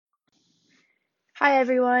Hi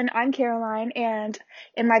everyone, I'm Caroline, and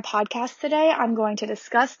in my podcast today, I'm going to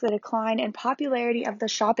discuss the decline in popularity of the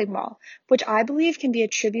shopping mall, which I believe can be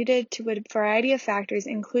attributed to a variety of factors,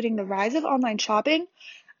 including the rise of online shopping,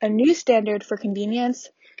 a new standard for convenience,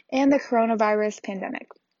 and the coronavirus pandemic.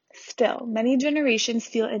 Still, many generations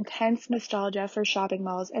feel intense nostalgia for shopping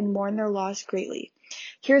malls and mourn their loss greatly.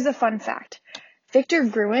 Here's a fun fact. Victor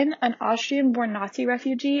Gruen, an Austrian-born Nazi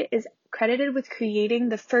refugee, is credited with creating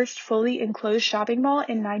the first fully enclosed shopping mall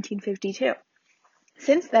in 1952.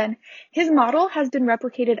 Since then, his model has been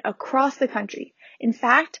replicated across the country. In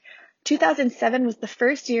fact, 2007 was the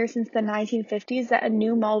first year since the 1950s that a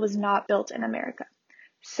new mall was not built in America.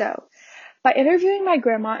 So, by interviewing my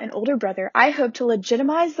grandma and older brother, I hope to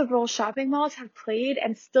legitimize the role shopping malls have played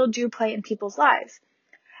and still do play in people's lives.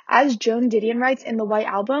 As Joan Didion writes in The White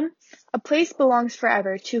Album, a place belongs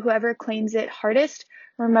forever to whoever claims it hardest,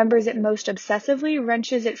 remembers it most obsessively,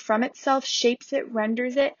 wrenches it from itself, shapes it,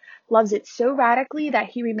 renders it, loves it so radically that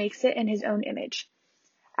he remakes it in his own image.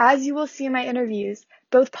 As you will see in my interviews,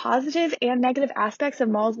 both positive and negative aspects of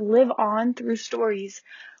malls live on through stories.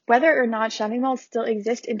 Whether or not shopping malls still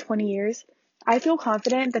exist in 20 years, I feel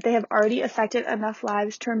confident that they have already affected enough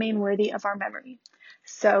lives to remain worthy of our memory.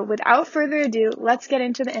 So, without further ado, let's get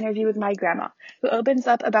into the interview with my grandma, who opens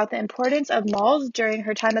up about the importance of malls during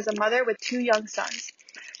her time as a mother with 2 young sons.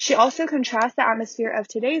 She also contrasts the atmosphere of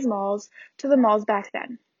today's malls to the malls back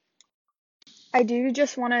then. I do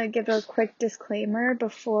just want to give a quick disclaimer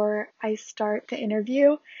before I start the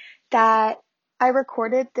interview that I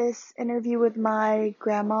recorded this interview with my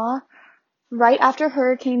grandma right after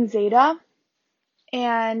Hurricane Zeta,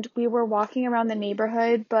 and we were walking around the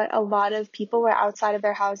neighborhood, but a lot of people were outside of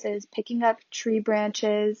their houses picking up tree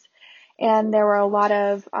branches, and there were a lot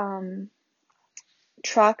of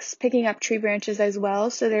trucks picking up tree branches as well.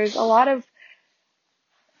 So there's a lot of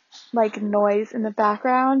noise in the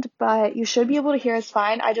background, but you should be able to hear us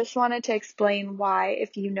fine. I just wanted to explain why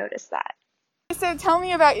if you notice that. So tell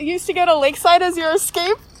me about, you used to go to Lakeside as your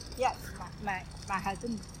escape? Yes, my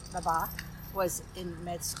husband, Baba, was in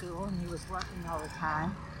med school and he was working all the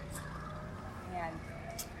time. And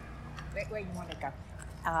where you want to go?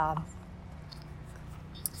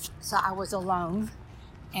 So I was alone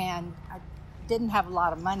and I didn't have a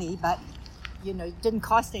lot of money, but it didn't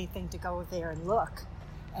cost anything to go there and look.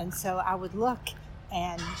 And so I would look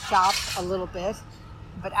and shop a little bit,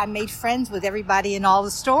 but I made friends with everybody in all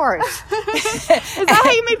the stores. Is that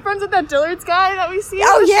how you made friends with that Dillard's guy that we see?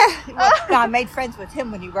 Oh, yeah. Well, no, I made friends with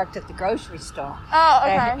him when he worked at the grocery store. Oh,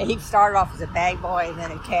 okay. And he started off as a bag boy and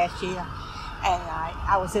then a cashier. And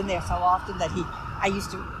I was in there so often that I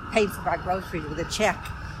used to pay for my groceries with a check.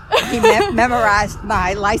 He memorized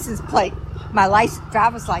my license plate, my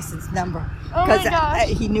driver's license number. Because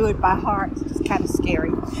he knew it by heart. It's kind of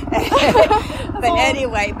scary. But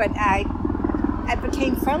anyway, I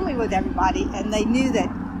became friendly with everybody, and they knew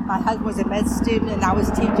that my husband was a med student and I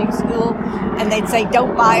was teaching school, and they'd say,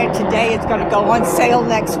 "Don't buy it today, it's going to go on sale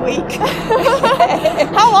next week."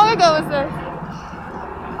 How long ago was this?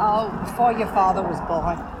 Oh, before your father was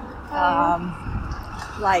born.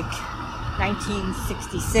 Like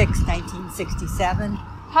 1966, 1967.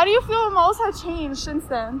 How do you feel malls have changed since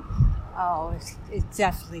then? Oh, it's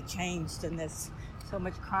definitely changed, and there's so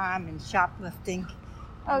much crime and shoplifting.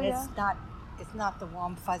 And it's not the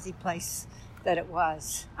warm, fuzzy place that it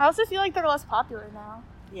was. I also feel like they're less popular now.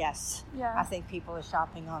 Yes. Yeah. I think people are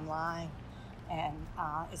shopping online, and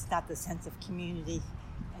it's not the sense of community.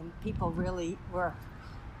 And people really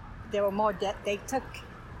they were more they took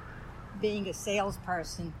being a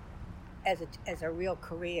salesperson as a real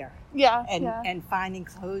career. Yeah. And finding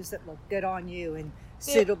clothes that look good on you and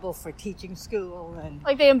suitable for teaching school, and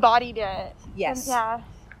like they embodied it. Yes. And,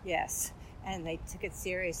 yes. And they took it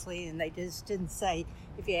seriously, and they just didn't say,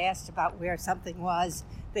 if you asked about where something was,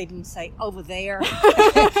 they didn't say over there,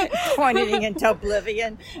 pointing into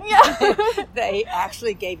oblivion. Yeah. They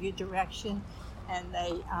actually gave you direction, and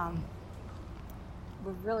they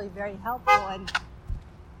were really very helpful, and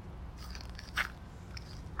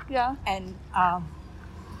were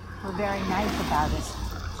very nice about it.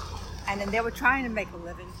 And then they were trying to make a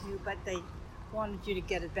living too, but they wanted you to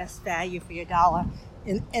get the best value for your dollar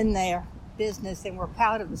in their business, and were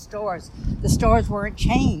proud of the stores. The stores weren't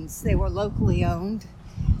chains; they were locally owned,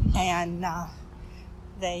 and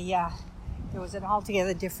there was an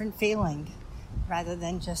altogether different feeling, rather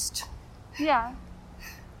than just a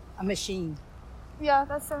machine. Yeah,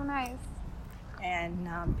 that's so nice. And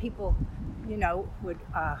people, would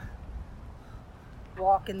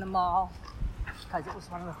walk in the mall because it was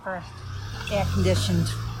one of the first air-conditioned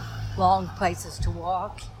long places to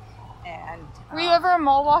walk. And were you ever a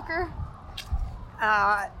mall walker?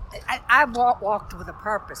 I walked with a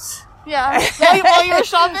purpose. Yeah. While you were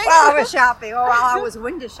shopping? While I was shopping, or while I was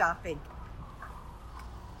window shopping.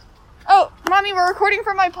 Oh, Mommy, we're recording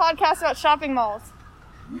for my podcast about shopping malls.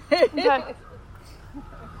 Okay.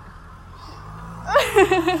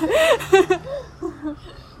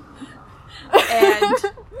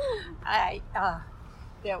 And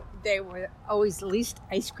there were always at least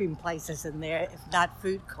ice cream places in there, if not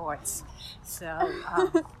food courts. So,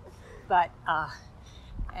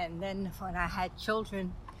 and then when I had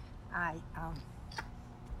children, I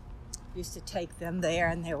used to take them there,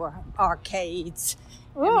 and there were arcades,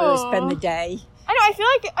 and we would spend the day. I know.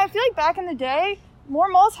 I feel like back in the day, more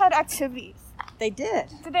malls had activities. They did.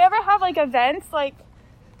 Did they ever have like events? Like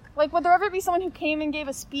would there ever be someone who came and gave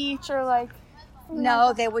a speech or like?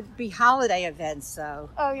 No, there would be holiday events, though.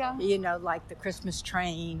 Oh, yeah. You know, like the Christmas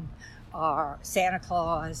train or Santa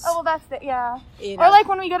Claus. Oh, well, that's yeah. You know. Or like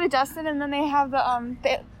when we go to Destin and then they have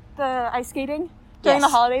the ice skating during the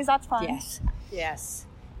holidays. That's fun. Yes.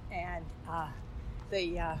 And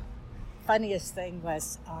the funniest thing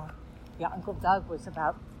was, Uncle Doug was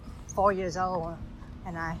about 4 years old,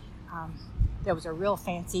 and there was a real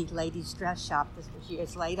fancy ladies' dress shop. This was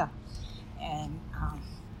years later, and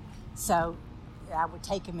so I would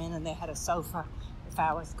take him in, and they had a sofa if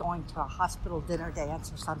I was going to a hospital dinner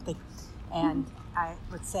dance or something. And I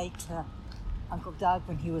would say to Uncle Doug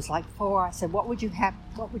when he was like 4, I said, what would you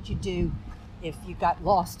do if you got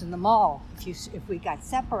lost in the mall, if we got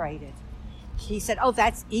separated? He said, oh,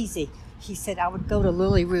 that's easy. He said, I would go to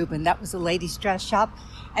Lily Rubin. That was a ladies' dress shop,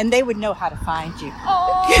 and they would know how to find you.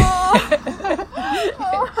 I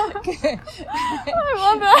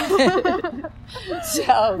love that.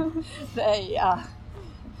 So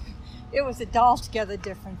it was an altogether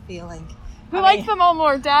different feeling. Who liked them all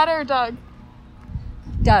more, Dad or Doug?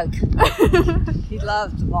 Doug. He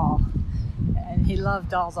loved them all, and he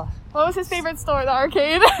loved all the... What was his favorite store? The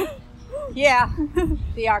arcade? Yeah,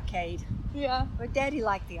 the arcade. Yeah. But Daddy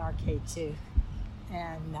liked the arcade too.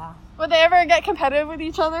 And would they ever get competitive with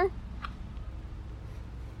each other?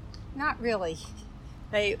 Not really.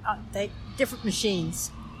 They different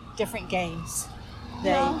machines, different games.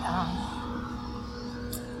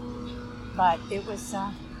 But it was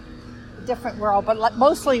a different world. But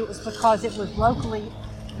mostly it was because it was locally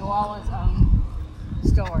New Orleans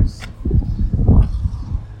stores.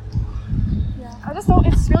 Yeah. I just don't.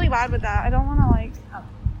 It's really loud with that. I don't want to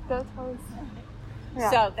go towards. Yeah.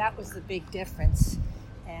 So that was the big difference,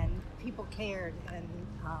 and people cared, and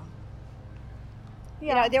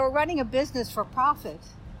you know, they were running a business for profit,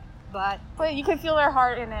 but you could feel their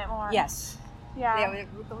heart in it more. Yes. Yeah. It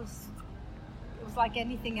was like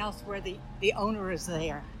anything else where the owner is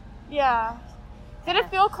there. Yeah. Did it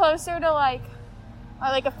feel closer to like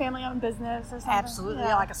a family-owned business or something? Absolutely,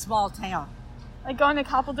 like a small town. Like going to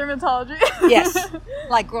Koppel Dermatology. Yes,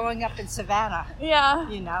 like growing up in Savannah. Yeah.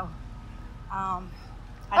 You know,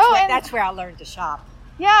 that's where I learned to shop.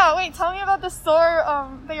 Yeah. Wait, tell me about the store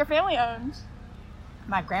that your family owned.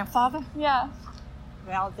 My grandfather? Yeah.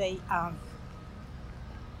 Well,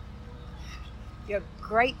 your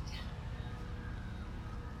great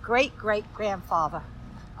grandfather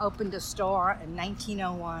opened a store in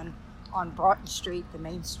 1901 on Broughton Street, the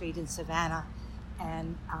main street in Savannah,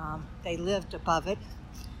 and they lived above it,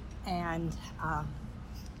 and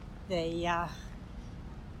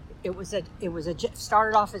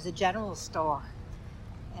started off as a general store,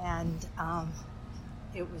 and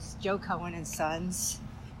it was Joe Cohen and Sons,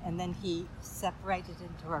 and then he separated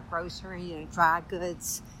into a grocery and dry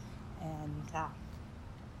goods, and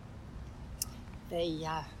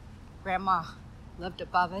Grandma lived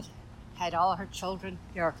above it, had all her children,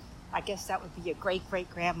 I guess that would be your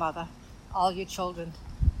great-great-grandmother, all your children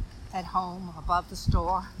at home above the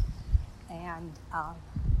store, and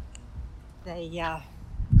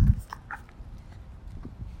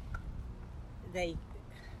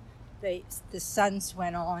the sons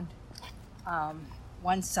went on.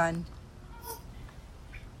 One son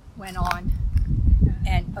went on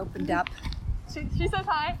and opened up. She says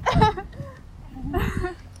hi.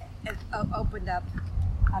 Opened up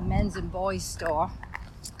a men's and boys store,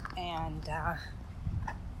 and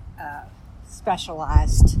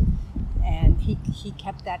specialized, and he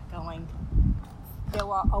kept that going. They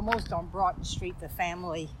were almost on Broughton Street, the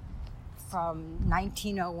family, from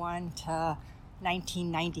 1901 to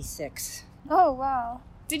 1996. Oh, wow.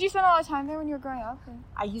 Did you spend a lot of time there when you were growing up?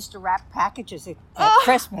 I used to wrap packages at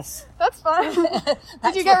Christmas. That's fun.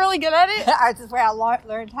 Did you get really good at it? That's where I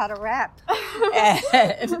learned how to wrap.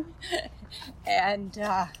 and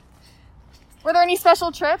were there any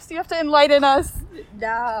special trips? You have to enlighten us.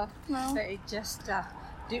 No. They just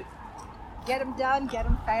get them done, get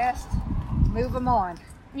them fast, move them on.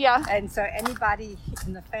 Yeah. And so anybody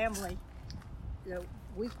in the family, the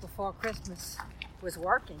week before Christmas, was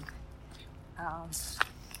working.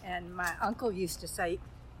 And my uncle used to say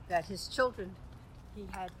that his children, he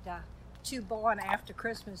had 2 born after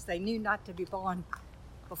Christmas. They knew not to be born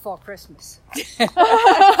before Christmas.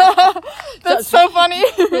 That's so funny.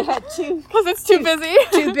 They had 2 because it's too busy.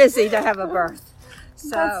 Too busy to have a birth. So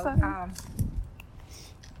That's funny.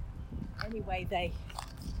 Anyway,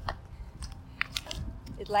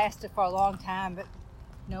 it lasted for a long time, but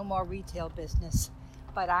no more retail business.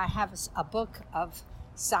 But I have a book of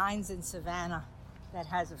signs in Savannah that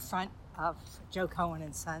has a front of Joe Cohen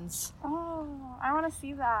and Sons. Oh, I want to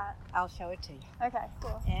see that. I'll show it to you. Okay,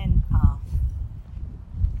 cool. And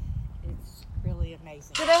it's really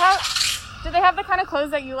amazing. Do they have the kind of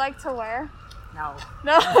clothes that you like to wear? No.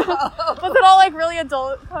 No? Was it all like really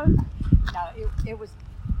adult clothes? No,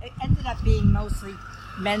 it ended up being mostly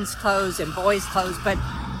men's clothes and boys' clothes. But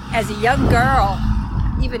as a young girl,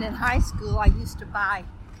 even in high school, I used to buy,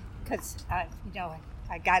 because,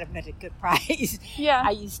 I got them at a good price. Yeah. I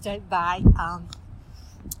used to buy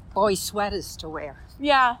boy sweaters to wear.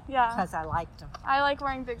 Yeah. Because I liked them. I like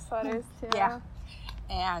wearing big sweaters too. Yeah.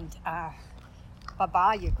 And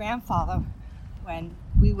Baba, your grandfather, when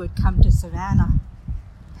we would come to Savannah,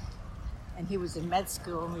 and he was in med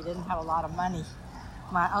school and we didn't have a lot of money,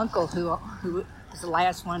 my uncle, who was the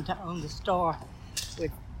last one to own the store,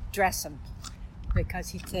 would dress him because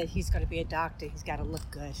he said he's going to be a doctor, he's got to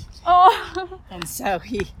look good. Oh. And so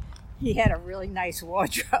he had a really nice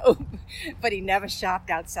wardrobe, but he never shopped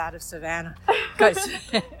outside of Savannah because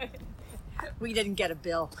we didn't get a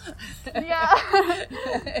bill. Yeah.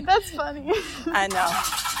 That's funny. I know.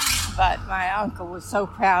 But my uncle was so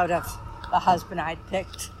proud of the husband I'd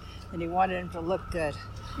picked, and he wanted him to look good.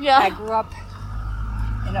 Yeah. I grew up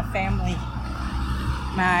in a family.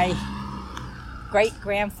 My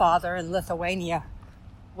great-grandfather in Lithuania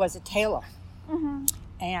was a tailor. Mm-hmm.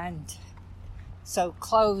 And so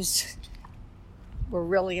clothes were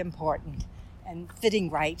really important, and fitting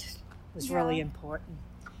right was really important.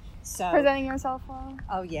 So presenting yourself well.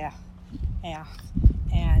 Oh yeah.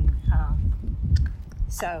 And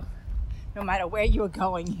so no matter where you were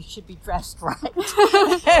going, you should be dressed right.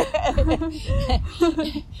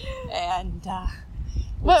 And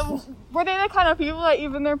but were they the kind of people that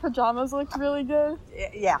even their pajamas looked really good?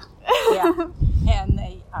 yeah. And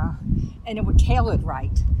they and it were tailored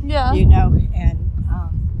right. Yeah. And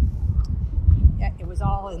it was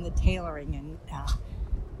all in the tailoring. And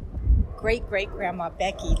great-great-grandma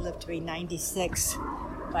Becky lived to be 96,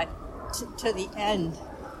 but to the end,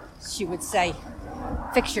 she would say,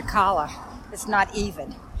 "Fix your collar. It's not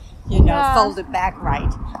even. Fold it back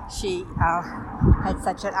right." She had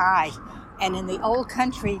such an eye. And in the old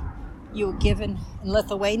country, you were given in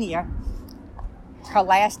Lithuania, her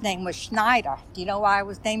last name was Schneider. Do you know why I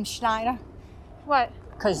was named Schneider? What?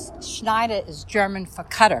 Because Schneider is German for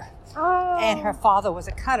cutter. Oh. And her father was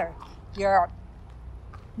a cutter. Your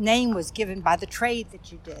name was given by the trade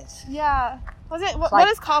that you did. Yeah. Was it? What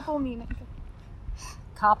does Koppel mean?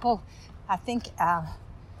 Koppel, I think, I'm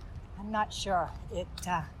not sure.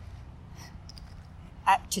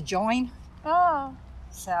 To join. Oh.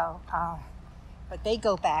 So, but they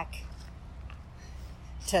go back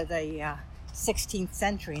to the 16th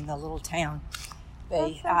century in the little town.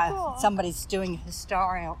 That's so cool. Somebody's doing a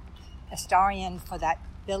historian for that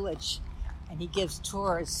village, and he gives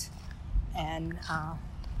tours, and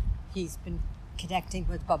he's been connecting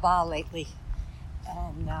with Baba lately,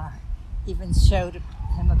 and even showed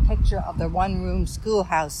him a picture of the one-room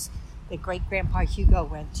schoolhouse that great-grandpa Hugo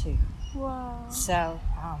went to. Wow. So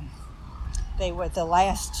they were the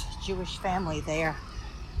last Jewish family there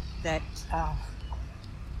that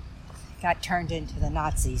got turned into the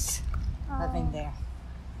Nazis living there.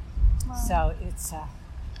 Wow. So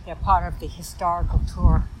they're part of the historical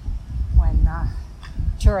tour when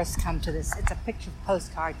tourists come to this. It's a picture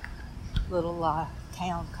postcard little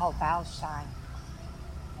town called Baustein.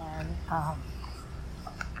 And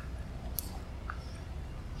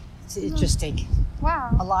it's interesting.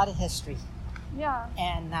 Wow. A lot of history. Yeah.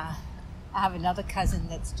 And I have another cousin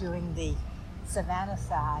that's doing the Savannah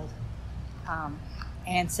side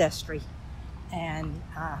ancestry and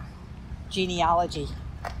genealogy.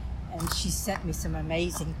 And she sent me some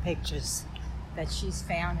amazing pictures that she's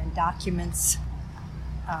found in documents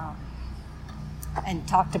and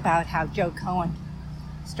talked about how Joe Cohen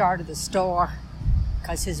started the store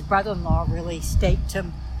because his brother-in-law really staked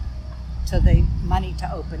him to the money to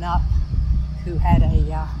open up, who had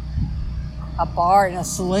a bar and a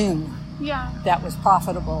saloon Yeah. that was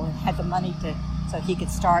profitable and had the money to so he could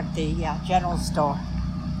start the general store.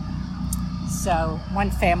 So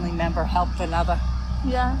one family member helped another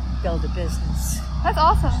build a business. That's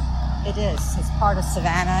awesome. It is. It's part of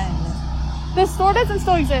Savannah. And The store doesn't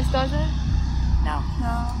still exist, does it? no,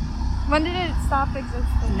 When did it stop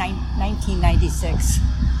existing? 1996.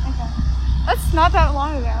 Okay. That's not that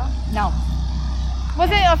long ago. No. Was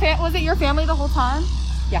it your family the whole time?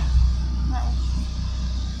 Yeah. Nice.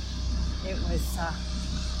 It was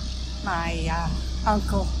my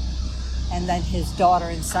uncle, and then his daughter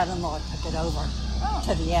and son-in-law took it over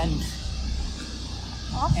to the end.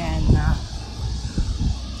 Awesome. And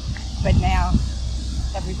but now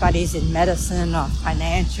everybody's in medicine or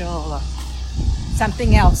financial or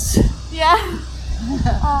something else. Yeah.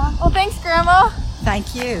 Well, thanks, Grandma.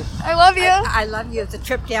 Thank you. I love you. I love you. It's a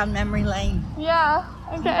trip down memory lane. Yeah.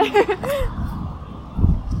 Okay.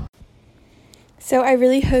 So I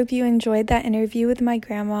really hope you enjoyed that interview with my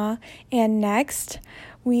grandma. And next,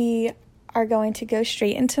 we are going to go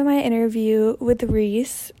straight into my interview with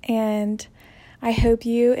Reese. And I hope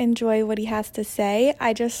you enjoy what he has to say.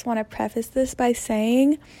 I just want to preface this by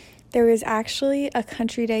saying there is actually a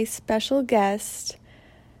Country Day special guest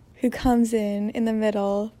who comes in the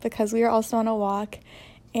middle because we are also on a walk,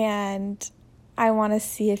 and I want to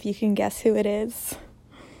see if you can guess who it is.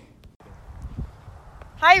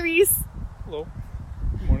 Hi, Reese. Hello.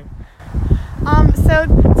 Good morning. So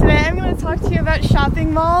today I'm going to talk to you about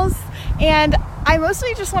shopping malls, and I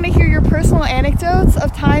mostly just want to hear your personal anecdotes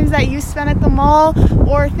of times that you spent at the mall,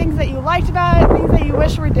 or things that you liked about it, things that you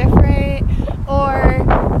wish were different, or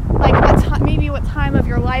like maybe what time of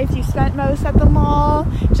your life you spent most at the mall.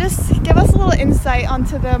 Just give us a little insight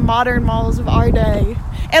onto the modern malls of our day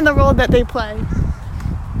and the role that they play.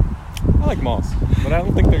 I like malls, but I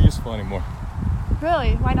don't think they're useful anymore.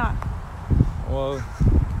 Really? Why not? Well,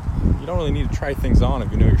 you don't really need to try things on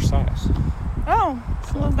if you know your size. Oh,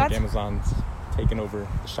 So well, I think that's... Amazon's taken over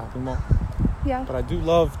the shopping mall. Yeah. But I do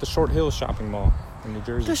love the Short Hills shopping mall in New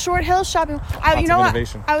Jersey. The Short Hills shopping mall. Lots You know of what?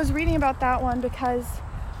 innovation. I was reading about that one because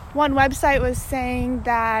one website was saying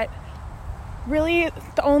that really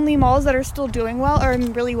the only malls that are still doing well are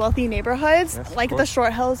in really wealthy neighborhoods, Yes, of like the course.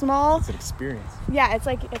 Short Hills Mall. It's an experience. Yeah, it's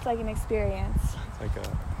like an experience.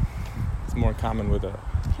 It's more common with a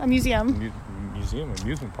A museum.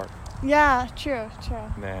 amusement park Yeah, true.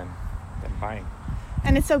 than buying.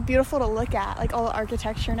 And it's so beautiful to look at, like all the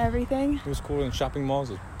architecture and everything. It was cool in shopping malls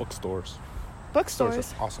is bookstores.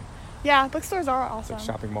 Bookstores. Are awesome. Yeah, bookstores are It's awesome. like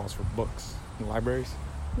shopping malls for books and libraries.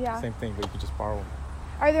 Yeah. Same thing, but you could just borrow them.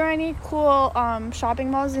 Are there any cool shopping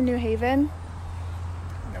malls in New Haven?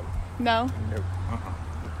 No. No?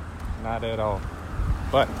 Not at all.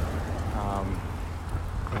 But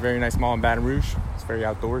a very nice mall in Baton Rouge. It's very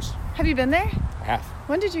outdoors. Have you been there? I have.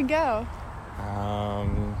 When did you go?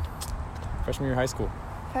 Freshman year of high school.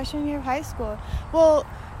 Freshman year of high school. Well,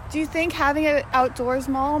 do you think having an outdoors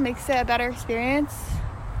mall makes it a better experience?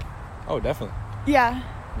 Oh, definitely. Yeah.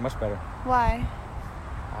 Much better. Why?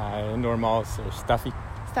 Indoor malls are stuffy.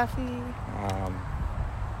 Stuffy. I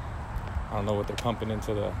don't know what they're pumping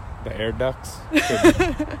into the air ducts.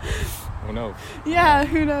 Who knows? Yeah,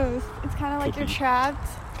 who knows? It's kind of like you're Could be. trapped.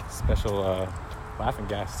 Special laughing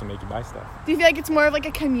gas to make you buy stuff. Do you feel like it's more of like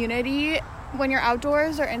a community when you're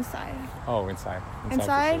outdoors or inside? Oh, inside.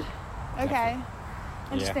 Inside? For sure. Okay. Yeah.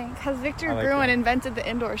 Interesting. Because Victor I like Gruen that. invented the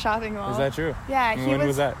indoor shopping mall. Is that true? Yeah, And when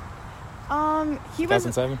was that? He was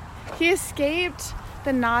 2007? he escaped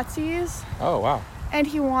the Nazis, Oh, wow. and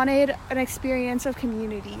he wanted an experience of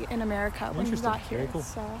community in America when he Interesting. got here. Very cool.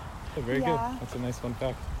 So Oh, very Yeah. good. That's a nice fun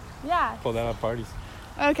fact. yeah. Pull that out at parties.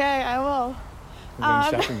 Okay, I will. We've been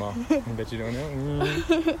to the shopping mall. I bet you don't know.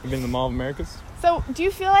 You've been to the Mall of Americas? So do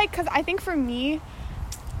you feel like, because I think for me,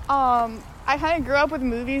 I kind of grew up with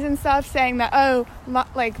movies and stuff saying that,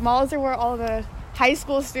 like malls are where all the high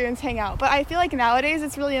school students hang out. But I feel like nowadays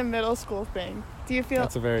it's really a middle school thing. Do you feel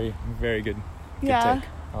That's a very, very good Yeah. take.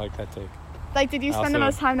 I like that take. like, did you spend the Also,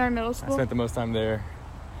 most time there in middle I school? spent the most time there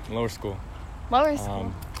in lower school. Lower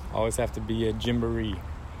school. Always have to be a gymboree.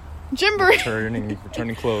 Gymboree.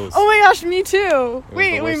 Returning clothes. Oh my gosh, me too. It was the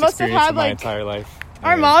Wait, we worst must have experience had of my like entire life.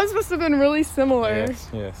 our Yeah. moms must have been really similar.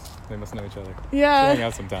 Yes. They must know each other. Yeah. Should hang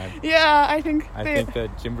out sometime. Yeah, I think I they, think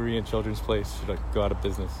that Gymboree and Children's Place should go out of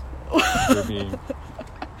business. They're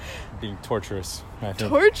being torturous. I think.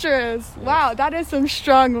 torturous. Yes. Wow, that is some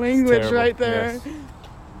strong language Terrible. right there. Yes.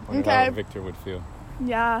 Wonder Okay. how Victor would feel.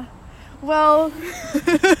 Yeah. Well,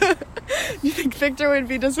 you think Victor would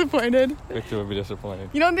be disappointed? Victor would be disappointed.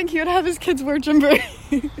 You don't think he would have his kids wear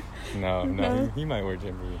Gymboree? No. No. He might wear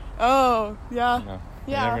Gymboree. Oh, yeah. No.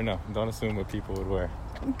 Yeah. You never know. Don't assume what people would wear,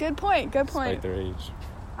 Good point. Good despite point. their age.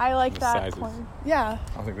 I like The that sizes. corner. Yeah.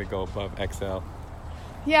 I don't think they go above XL.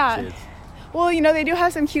 Yeah. Kids. Well, you know, they do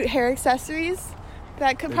have some cute hair accessories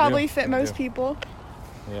that could They probably do. fit They most do. people.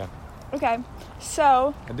 Yeah. Okay.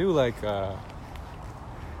 So, I do like, I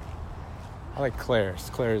like Claire's.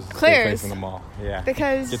 Claire's is a good Claire's? place in the mall. Yeah.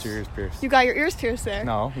 because Get your ears pierced. you got your ears pierced there.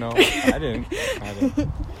 No, I didn't.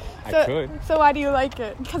 I could. So why do you like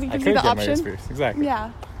it? Because it I gives could you the get my ears option? pierced. Exactly.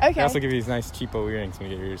 Yeah. They Okay. also give you these nice cheapo earrings when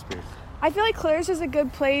you get your ears pierced. I feel like Claire's is a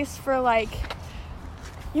good place for, like,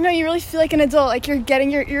 you know, you really feel like an adult, like you're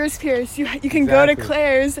getting your ears pierced. You can go to Exactly.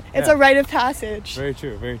 Claire's. It's Yeah. a rite of passage. Very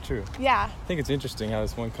true, very true. Yeah. I think it's interesting how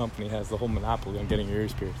this one company has the whole monopoly on getting your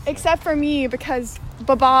ears pierced. Except for me, because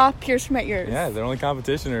Baba pierced my ears. Yeah, their only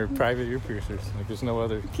competition are private ear piercers. Like, there's no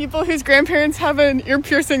other. People whose grandparents have an ear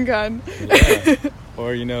piercing gun. Yeah.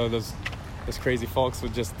 Or, you know, those crazy folks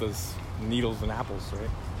with just those needles and apples, right?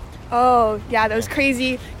 Oh, yeah, those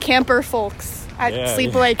crazy camper folks at Yeah,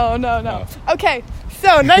 Sleepaway. yeah. Oh, no. Okay,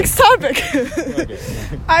 so next topic. Okay.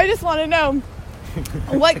 I just want to know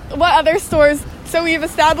what other stores. So we've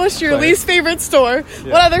established your Claire's. least favorite store.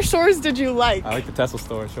 Yeah. What other stores did you like? I like the Tesla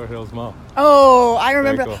store in Short Hills Mall. Oh, I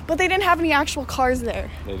remember. cool. But they didn't have any actual cars there.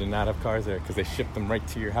 They did not have cars there because they shipped them right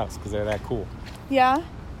to your house because they're that cool. Yeah.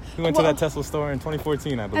 We went to Well- that Tesla store in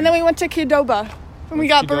 2014, I believe. And then we went to Qdoba when we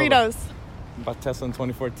got Qdoba. burritos. Bought Tesla in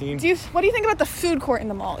 2014. What do you think about the food court in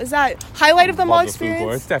the mall? Is that highlight of the mall Love the food court.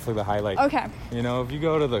 experience? It's definitely the highlight. Okay. You know, if you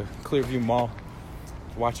go to the Clearview Mall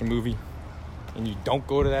to watch a movie and you don't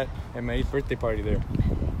go to that at my 8th birthday party there,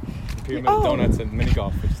 Pyramid Oh. Donuts and Mini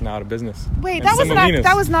Golf, which is now out of business. Wait, And that was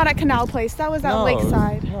Semolina's. not at Canal Place. That was at No,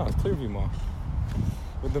 Lakeside. No, it's Clearview Mall.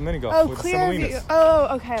 With the Mini Golf. Oh, with the Clearview. Semolina's.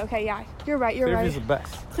 Oh, okay, yeah. You're right. Clearview's the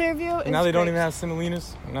best. Clearview is Now they don't great. even have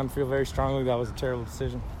Semolina's, and I feel very strongly that was a terrible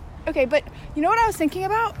decision. Okay, but you know what I was thinking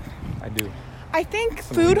about? I do. I think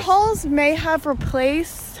food Semolina's. halls may have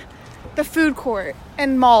replaced the food court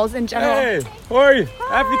and malls in general. Hey, how are you?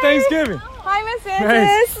 Happy Thanksgiving. Hi, Miss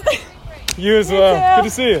Nice. Andres. You as You well. too. Good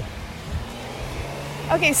to see you.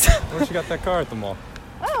 Okay, so Where you got that car at the mall?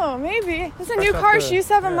 oh, maybe it's a Fresh new out car. the- She used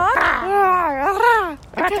to have a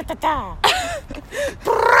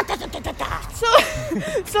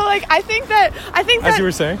So like I think that As you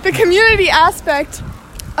were saying. the community aspect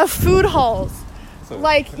of food halls, So,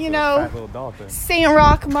 like, it's you a know, fat little doll thing. St.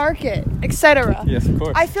 Rock Market, etc. Yes, of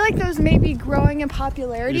course. I feel like those may be growing in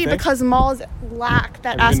popularity You think? because malls lack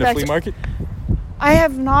that Have you been to aspect. flea market? I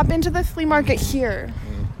have not been to the flea market here.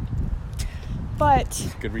 But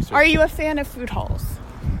Good research. are you a fan of food halls?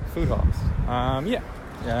 Food halls? Yeah.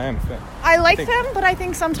 Yeah, I am a fan. I like think- them, but I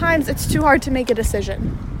think sometimes it's too hard to make a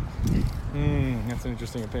decision. That's an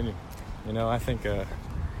interesting opinion. You know, I think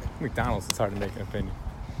McDonald's is hard to make an opinion.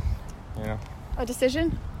 You know, A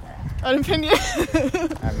decision? An opinion?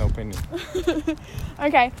 I have no opinion.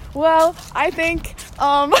 Okay. Well, I think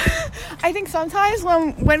I think sometimes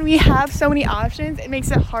when we have so many options, it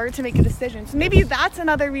makes it hard to make a decision. So maybe that's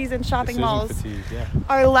another reason shopping Decision malls fatigue, yeah.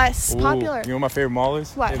 are less Ooh, popular. You know what my favorite mall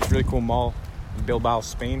is? What? They have this really cool mall in Bilbao,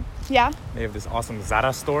 Spain. Yeah. They have this awesome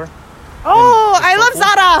Zara store. Oh, It's I so love cool.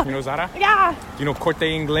 Zara. You know Zara? Yeah. You know Corte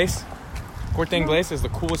Inglés? Corte Inglés is the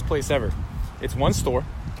coolest place ever. It's one store.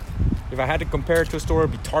 If I had to compare it to a store, it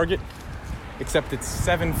would be Target, except it's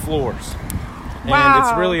 7 floors. And Wow.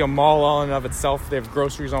 it's really a mall all in and of itself. They have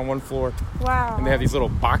groceries on one floor, Wow. and they have these little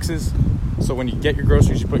boxes. So when you get your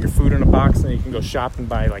groceries, you put your food in a box, and you can go shop and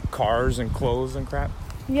buy like cars and clothes and crap.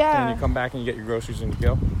 And then Yeah. you come back and you get your groceries and you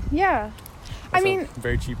go. Yeah. I Also, mean,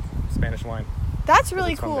 very cheap Spanish wine. that's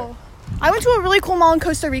really it's from cool. I went to a really cool mall in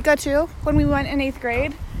Costa Rica too when we went in 8th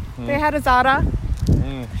grade. They had a Zara.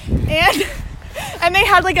 And they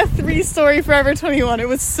had like a 3-story Forever 21. It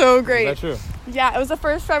was so great. Is that true? Yeah, it was the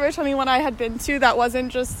first Forever 21 I had been to that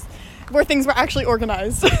wasn't just where things were actually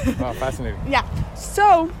organized. Wow, fascinating. Yeah.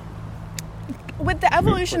 So, with the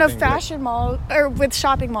evolution of things, right? fashion malls, or with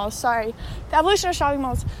shopping malls, sorry, the evolution of shopping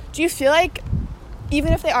malls, do you feel like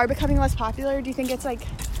even if they are becoming less popular, do you think it's like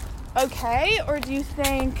okay, or do you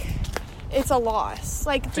think it's a loss?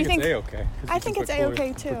 Like, do you think? it's A-okay. 'cause I you think can it's put cooler-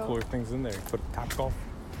 A-okay, Put too. cooler things in there. You put a Topgolf.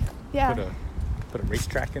 Yeah. Put a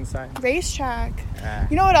racetrack inside. Racetrack. Ah.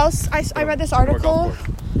 You know what else? I Put read a this indoor golf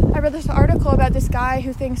article. course. I read this article about this guy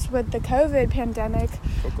who thinks with the COVID pandemic,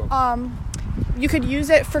 Coco. you could use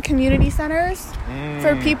it for community centers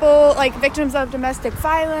for people like victims of domestic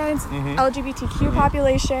violence, LGBTQ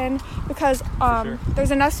population, because sure.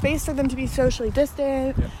 there's enough space for them to be socially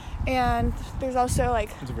distant, Yeah. and there's also like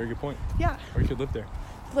That's a very good point. yeah, Or you could live there.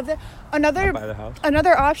 live there. Buy Another the house.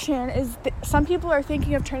 Another option is some people are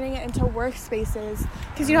thinking of turning it into workspaces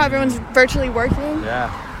because you know how everyone's virtually working.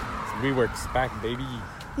 Yeah. It's WeWork's back, baby.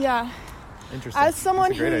 Yeah. Interesting. As someone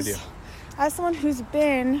That's a great idea. As someone who's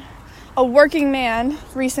been a working man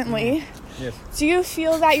recently, Yes. do you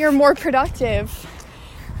feel that you're more productive?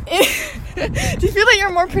 Do you feel that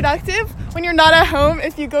you're more productive when you're not at home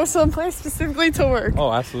if you go someplace specifically to work?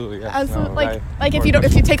 Oh, absolutely. Yes. Absolutely. No, Like if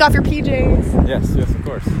you take off your PJs. Yes, of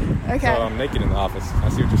course. Okay. So I'm naked in the office. I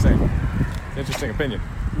see what you're saying. It's an interesting opinion.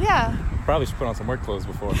 Yeah. Probably should put on some work clothes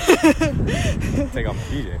before take off my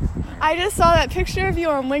PJs. I just saw that picture of you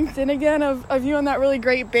on LinkedIn again of you in that really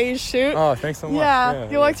great beige suit. Oh, thanks so much. Yeah,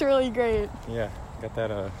 you looked really great. Yeah, got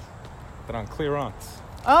that on Clearance.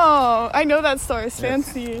 Oh, I know that store. It's Yes.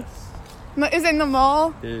 fancy. Is it in the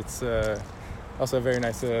mall? It's also a very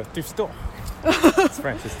nice thrift store. It's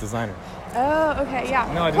French. It's designer. Oh, okay, yeah.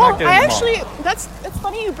 No, I did not get it in the mall. That's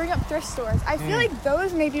funny you bring up thrift stores. I feel like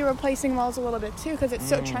those may be replacing malls a little bit too because it's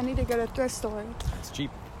so trendy to go to thrift stores. It's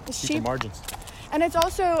cheap. It's Cheaper cheap. margins. And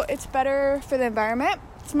it's better for the environment.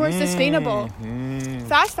 It's more sustainable.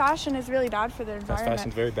 Fast fashion is really bad for the Fast environment.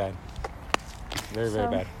 fashion's very bad. Very So,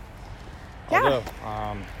 bad. yeah. Although,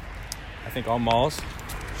 I think all malls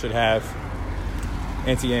should have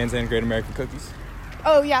Auntie Anne's and Great American Cookies.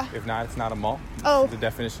 Oh, yeah. If not, it's not a mall. Oh. The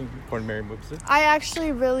definition, according to Merriam-Webster. I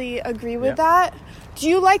actually really agree with Yeah. that. Do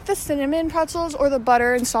you like the cinnamon pretzels or the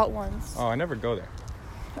butter and salt ones? Oh, I never go there.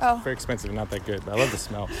 Oh. Very expensive and not that good, but I love the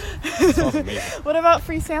smell. It smells amazing. What about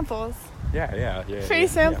free samples? Yeah. Free of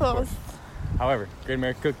samples. course. However, Great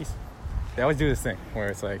American Cookies, they always do this thing where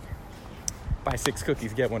it's like, buy 6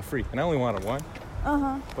 cookies, get 1 free. And I only wanted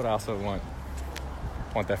 1, but I also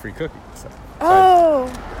want that free cookie. So I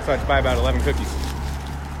just buy about 11 cookies.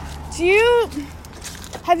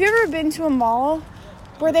 Have you ever been to a mall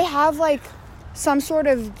where they have like some sort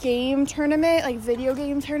of game tournament, like video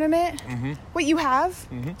game tournament? Mm-hmm. What you have?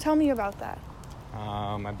 Mm-hmm. Tell me about that.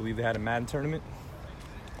 I believe they had a Madden tournament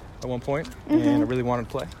at one point, and I really wanted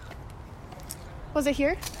to play. Was it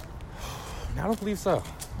here? I don't believe so.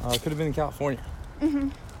 It could have been in California.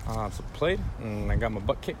 So played, and I got my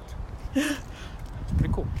butt kicked. It's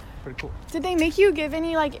pretty cool. Did they make you give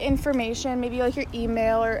any like information, maybe like your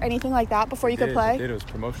email or anything like that before you could play? It was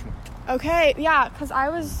promotional. Okay, yeah, because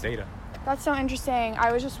Data. That's so interesting.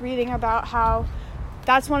 I was just reading about how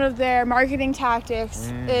that's one of their marketing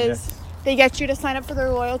tactics is they get you to sign up for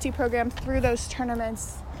their loyalty program through those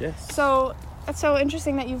tournaments. Yes. So it's so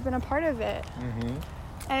interesting that you've been a part of it.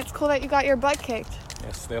 And it's cool that you got your butt kicked.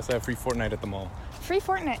 Yes, they also have free Fortnite at the mall. Free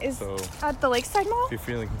Fortnite is So- at the Lakeside Mall? If you're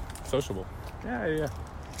feeling sociable. Yeah.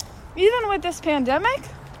 Even with this pandemic?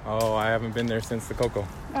 Oh, I haven't been there since the Coco.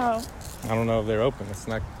 Oh, I don't know if they're open. It's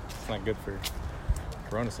not good for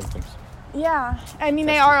corona symptoms. yeah. I mean,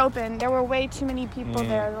 they are open. There were way too many people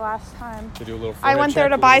there the last time. To do a little I forehead went there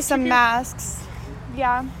check, to a buy little some check-in. masks.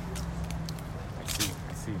 Yeah.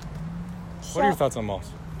 I see. What are your thoughts on malls?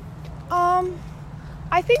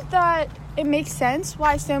 I think that it makes sense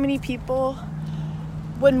why so many people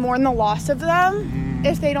would mourn the loss of them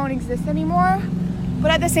if they don't exist anymore.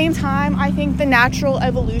 But at the same time, I think the natural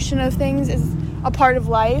evolution of things is a part of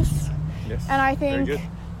life. Yes. And I Very think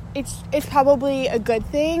good. it's probably a good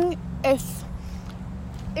thing if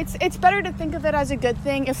it's better to think of it as a good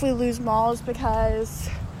thing if we lose malls, because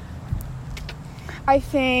I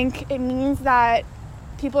think it means that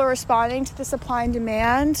people are responding to the supply and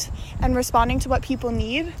demand and responding to what people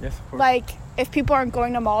need. Yes, of course. Like, if people aren't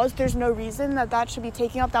going to malls, there's no reason that should be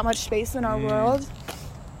taking up that much space in our world.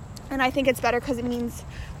 And I think it's better because it means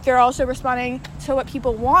they're also responding to what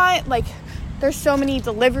people want. Like, there's so many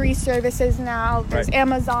delivery services now. There's Right.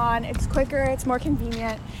 Amazon. It's quicker. It's more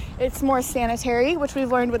convenient. It's more sanitary, which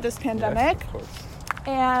we've learned with this pandemic. Yes, of course.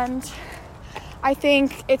 And I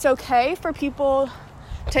think it's okay for people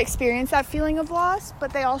to experience that feeling of loss,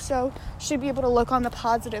 but they also should be able to look on the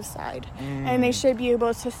positive side. And they should be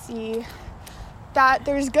able to see that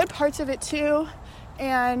there's good parts of it too,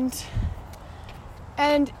 and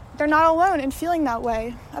they're not alone in feeling that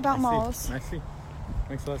way about malls. I see.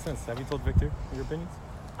 Makes a lot of sense. Have you told Victor your opinions?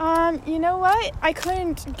 You know what? I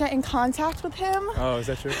couldn't get in contact with him, Oh, is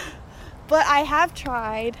that true? but I have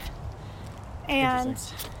tried, and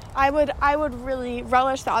Interesting. I would really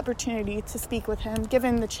relish the opportunity to speak with him,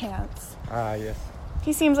 given the chance. Yes,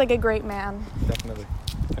 He seems like a great man. definitely.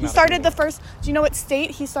 He started the first. Do you know what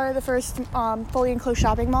state he started the first fully enclosed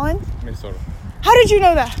shopping mall in? Minnesota. How did you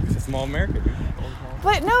know that? It's a small America, dude. All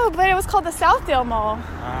small. But it was called the Southdale Mall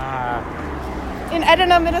in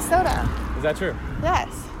Edina, Minnesota. Is that true? Yes.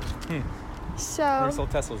 We So. sold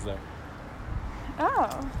Teslas there.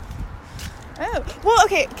 Oh. Well,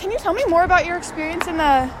 okay. Can you tell me more about your experience in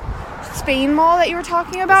the Spain Mall that you were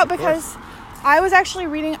talking about? Yes, of Because I was actually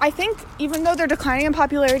reading. I think even though they're declining in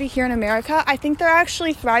popularity here in America, I think they're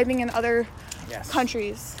actually thriving in other Yes.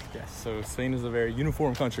 countries. Yes. So Spain is a very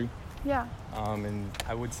uniform country. Yeah. And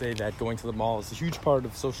I would say that going to the mall is a huge part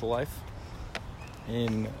of social life.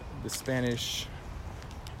 In the Spanish,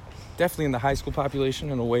 definitely in the high school population,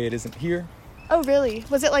 in a way it isn't here. Oh, really?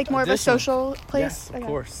 Was it like more of a Additional- social place? Yes, of Okay.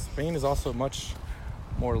 course. Spain is also much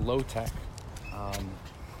more low-tech,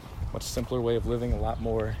 much simpler way of living, a lot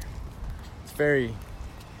more. It's very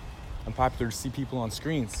unpopular to see people on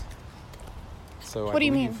screens. So What do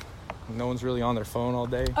you mean? No one's really on their phone all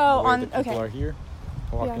day. Oh, the way on- that people okay. are here,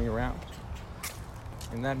 walking Yeah. around.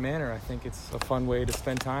 In that manner, I think it's a fun way to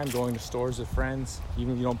spend time going to stores with friends.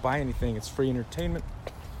 Even if you don't buy anything, it's free entertainment.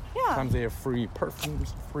 Yeah. Sometimes they have free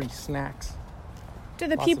perfumes, free snacks. Do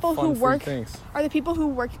the Lots people of fun, who free work things. are the people who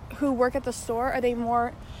work at the store? Are they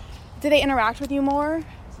more? Do they interact with you more?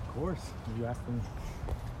 Of course, you ask them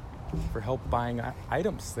for help buying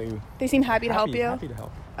items. They seem happy to help you. Happy to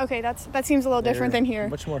help. Okay, that seems a little different They're than here.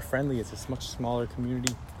 Much more friendly. It's a much smaller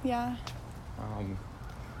community. Yeah. An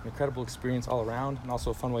incredible experience all around, and also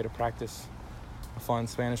a fun way to practice a fun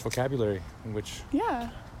Spanish vocabulary, in which Yeah.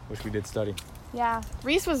 we did study. Yeah.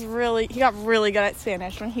 Reese he got really good at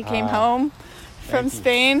Spanish when he came home from thank you.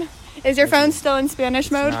 Spain. Is your Thank phone you. still in Spanish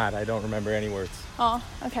It's mode? not. I don't remember any words. Oh,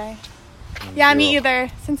 okay. Yeah, me Zero.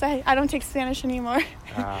 either. Since I don't take Spanish anymore.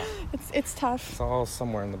 Ah, It's tough. it's all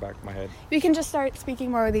somewhere in the back of my head. We can just start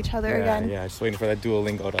speaking more with each other Yeah, again. yeah. Just waiting for that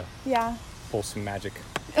Duolingo to Yeah. pull some magic,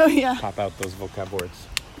 Oh yeah. pop out those vocab words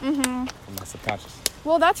from my subconscious.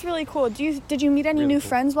 Well, that's really cool. Did you meet any Really new cool.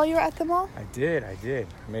 friends while you were at the mall? I did. I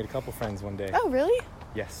made a couple friends one day. Oh, really?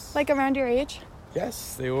 Yes. Like around your age?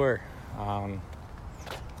 Yes, they were.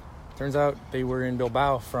 Turns out they were in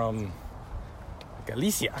Bilbao from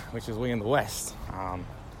Galicia, which is way in the west,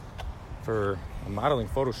 for a modeling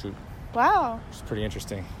photo shoot, Wow. which is pretty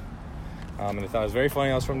interesting. And they thought it was very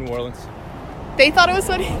funny. I was from New Orleans. They thought it was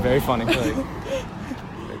funny. Very funny. They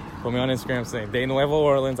put me on Instagram saying, "De Nuevo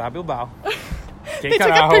Orleans a Bilbao." They took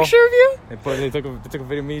a picture of you? They took a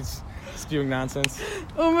video of me just spewing nonsense.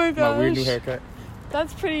 Oh my gosh. My weird new haircut.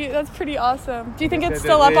 That's pretty awesome. Do you think it's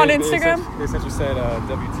still up on Instagram? They essentially said,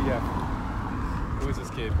 WTF. Who is this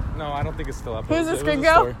kid? No, I don't think it's still up. Who is It this was a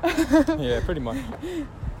gringo? story. Yeah, pretty much.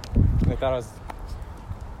 They thought I was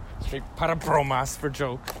straight para bromas for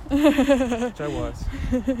joke, which I was.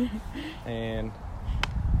 And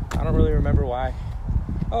I don't really remember why.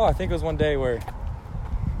 Oh, I think it was one day where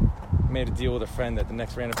I made a deal with a friend that the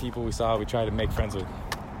next random people we saw, we tried to make friends with.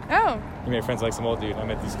 Oh. He made friends like some old dude. I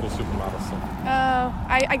met these cool supermodels, so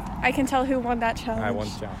I can tell who won that challenge. I won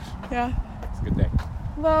the challenge. Yeah. It's a good day.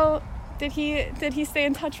 Well, did he stay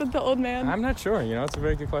in touch with the old man? I'm not sure. It's a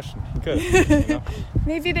very good question. He could. You know?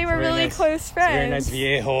 Maybe they were Very really nice. close It's very friends. nice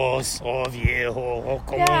viejos. Oh, viejo. Oh,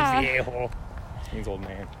 como Yeah. viejo. Means old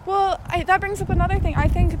man. Well, that brings up another thing. I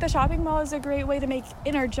think the shopping mall is a great way to make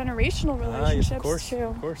intergenerational relationships Yes, of course. too.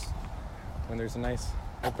 Of course. When there's a nice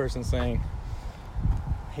old person saying,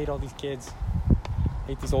 hate all these kids.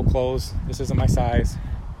 Hate these old clothes. This isn't my size.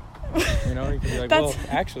 You can be like, well,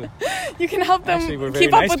 actually, You can help them Actually, we're very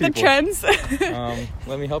keep up nice with people. the trends.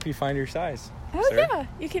 let me help you find your size. Oh sir. yeah,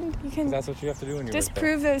 you 'Cause can that's what you have to do when you're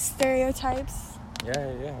disprove those stereotypes.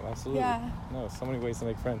 Yeah, absolutely. Yeah. No, so many ways to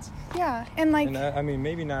make friends. Yeah, and like And I mean,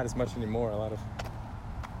 maybe not as much anymore. A lot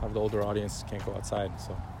of the older audience can't go outside,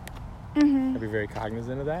 so mhm. I'd be very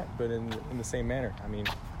cognizant of that. But in the same manner, I mean,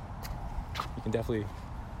 you can definitely,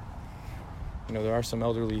 there are some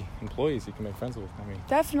elderly employees you can make friends with. I mean,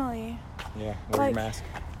 Definitely. yeah, wear Like- your mask,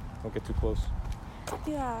 don't get too close.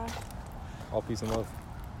 Yeah. All peace and love.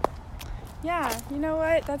 Yeah, you know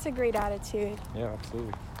what? That's a great attitude. Yeah,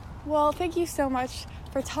 absolutely. Well, thank you so much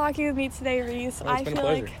for talking with me today, Reese. Oh, it's been a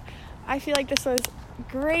pleasure. I feel like this was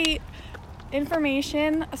great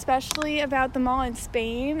information, especially about the mall in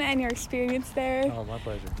Spain and your experience there. Oh, my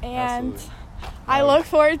pleasure. And Absolutely. I look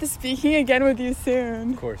forward to speaking again with you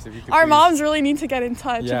soon. Of course, if you could Our please- moms really need to get in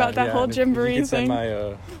touch about that whole and if you Gymboree could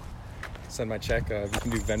thing. send my check. If you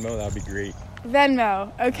can do Venmo, that would be great.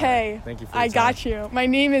 Venmo, okay. Thank you for I your got time. you. My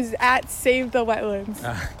name is @SaveTheWetlands.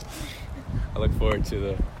 I look forward to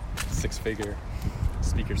the 6-figure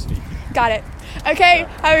speaker speak. Got it. Okay,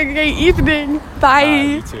 have a great evening. Bye.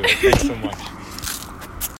 You too. Thanks so much.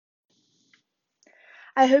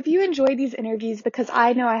 I hope you enjoyed these interviews because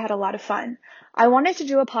I know I had a lot of fun. I wanted to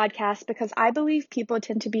do a podcast because I believe people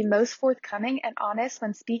tend to be most forthcoming and honest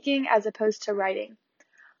when speaking as opposed to writing.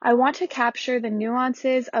 I want to capture the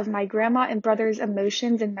nuances of my grandma and brother's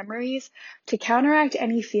emotions and memories to counteract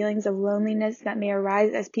any feelings of loneliness that may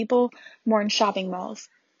arise as people mourn shopping malls.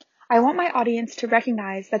 I want my audience to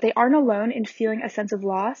recognize that they aren't alone in feeling a sense of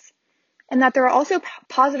loss and that there are also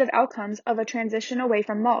positive outcomes of a transition away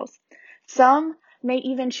from malls. Some may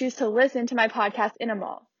even choose to listen to my podcast in a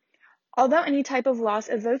mall. Although any type of loss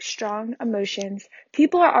evokes strong emotions,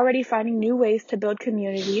 people are already finding new ways to build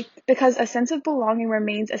community because a sense of belonging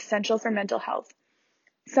remains essential for mental health.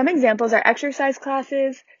 Some examples are exercise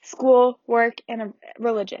classes, school, work, and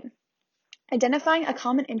religion. Identifying a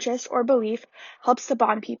common interest or belief helps to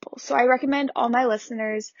bond people, so I recommend all my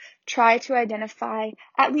listeners try to identify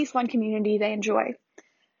at least one community they enjoy.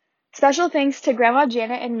 Special thanks to Grandma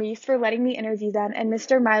Janet and Reese for letting me interview them and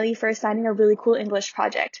Mr. Miley for assigning a really cool English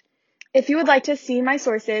project. If you would like to see my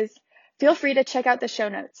sources, feel free to check out the show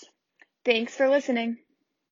notes. Thanks for listening.